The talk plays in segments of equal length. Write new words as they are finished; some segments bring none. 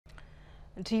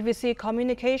TVC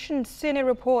Communications senior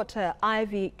reporter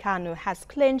Ivy Kanu has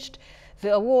clinched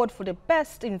the award for the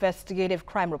best investigative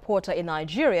crime reporter in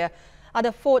Nigeria at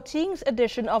the 14th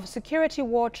edition of Security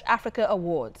Watch Africa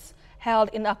Awards, held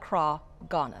in Accra,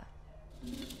 Ghana.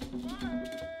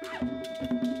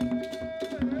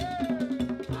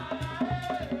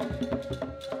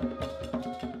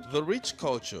 The rich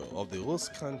culture of the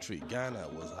host country, Ghana,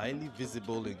 was highly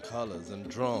visible in colors and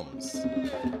drums.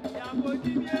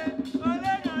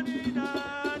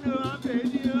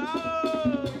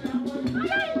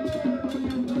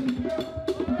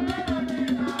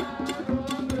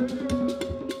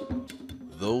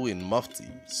 Though in Mufti,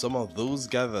 some of those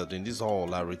gathered in this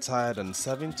hall are retired and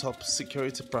serving top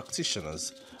security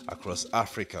practitioners across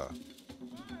Africa.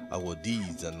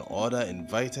 Awardees and other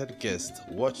invited guests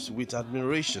watched with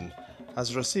admiration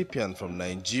as recipients from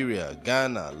Nigeria,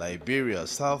 Ghana, Liberia,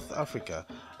 South Africa,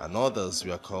 and others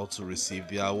were called to receive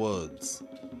the awards.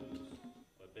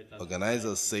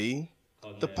 Organizers say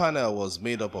the panel was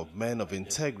made up of men of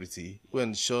integrity who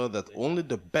ensured that only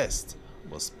the best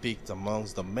was picked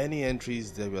amongst the many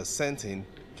entries that were sent in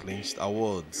clinched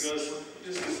awards.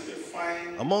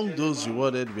 Among those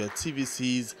rewarded were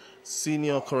TVC's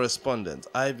senior correspondent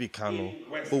Ivy Kanu,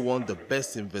 who won the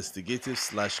Best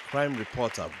Investigative/Crime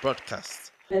Reporter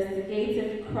broadcast.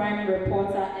 Investigative crime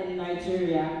reporter in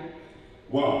Nigeria.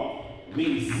 Wow,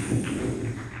 Miss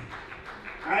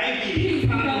Ivy. Please,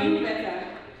 can do better.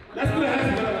 Let's put a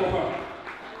hand together for her.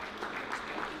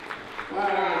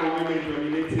 Wow, women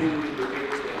dominating the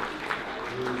picture.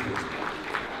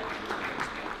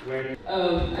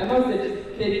 I must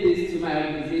dedicate this to my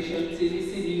organization,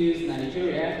 TVC News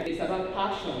Nigeria. It's about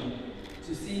passion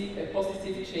to see a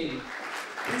positive change.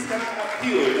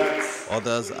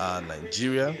 Others are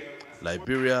Nigeria,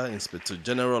 Liberia Inspector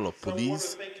General of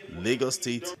Police, Lagos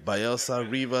State, Bayelsa,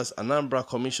 Rivers, Anambra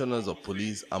Commissioners of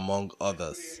Police, among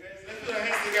others. Let's put our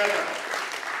hands together.